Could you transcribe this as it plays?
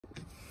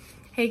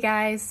Hey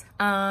guys,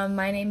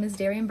 my name is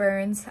Darian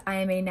Burns. I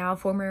am a now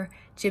former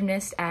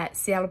gymnast at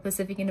Seattle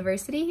Pacific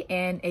University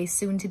and a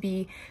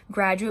soon-to-be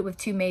graduate with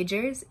 2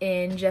 majors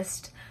in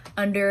just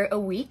under a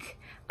week.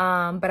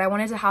 But I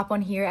wanted to hop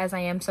on here as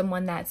I am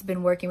someone that's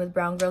been working with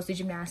Brown Girls Do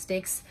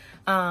Gymnastics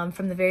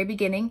from the very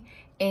beginning,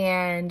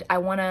 and I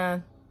want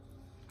to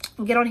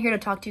get on here to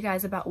talk to you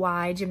guys about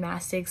why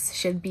gymnastics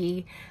should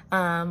be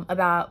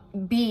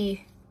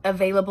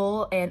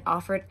available and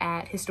offered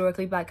at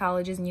historically Black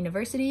colleges and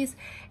universities,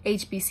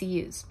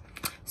 HBCUs.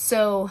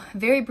 So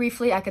very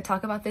briefly, I could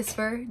talk about this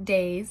for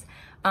days.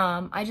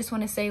 I just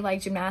want to say,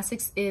 like,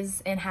 gymnastics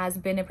is and has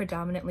been a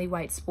predominantly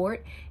white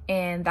sport,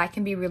 and that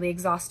can be really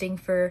exhausting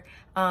for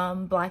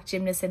Black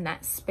gymnasts in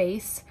that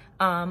space.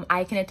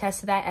 I can attest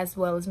to that, as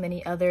well as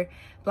many other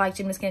Black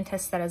gymnasts can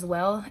attest to that as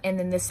well. And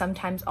then this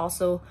sometimes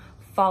also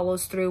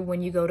follows through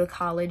when you go to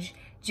college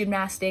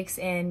gymnastics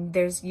and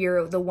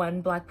you're the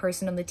one Black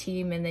person on the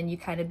team, and then you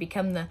kind of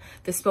become the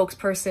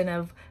spokesperson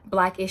of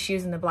Black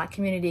issues in the Black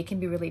community. It can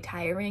be really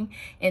tiring.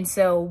 And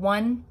so,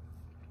 one,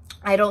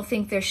 I don't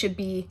think there should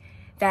be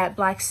that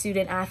Black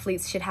student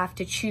athletes should have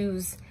to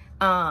choose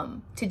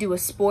to do a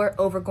sport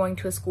over going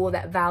to a school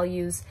that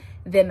values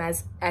them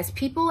as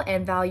people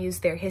and values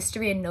their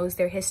history and knows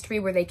their history,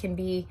 where they can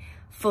be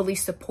fully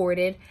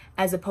supported,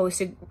 as opposed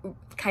to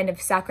kind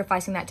of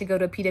sacrificing that to go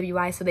to a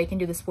PWI so they can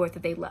do the sport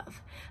that they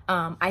love.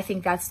 I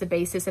think that's the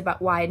basis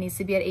about why it needs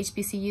to be at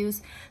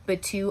HBCUs.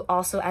 But 2,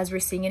 also, as we're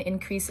seeing an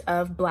increase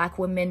of Black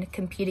women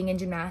competing in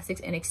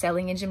gymnastics and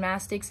excelling in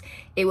gymnastics,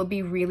 it would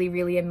be really,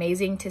 really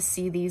amazing to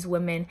see these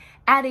women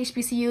at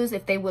HBCUs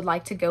if they would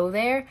like to go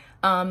there.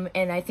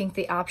 And I think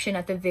the option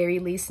at the very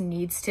least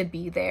needs to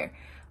be there.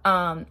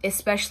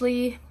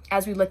 Especially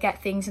as we look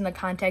at things in the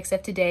context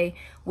of today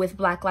with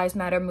Black Lives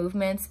Matter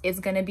movements, it's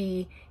going to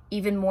be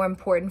even more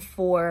important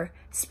for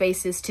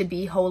spaces to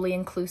be wholly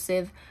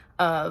inclusive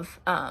of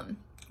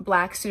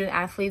Black student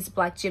athletes,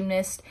 Black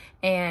gymnasts,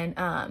 and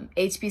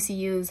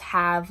HBCUs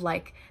have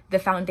like the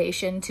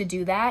foundation to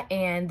do that,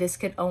 and this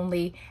could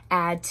only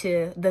add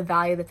to the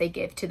value that they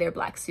give to their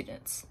Black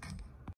students.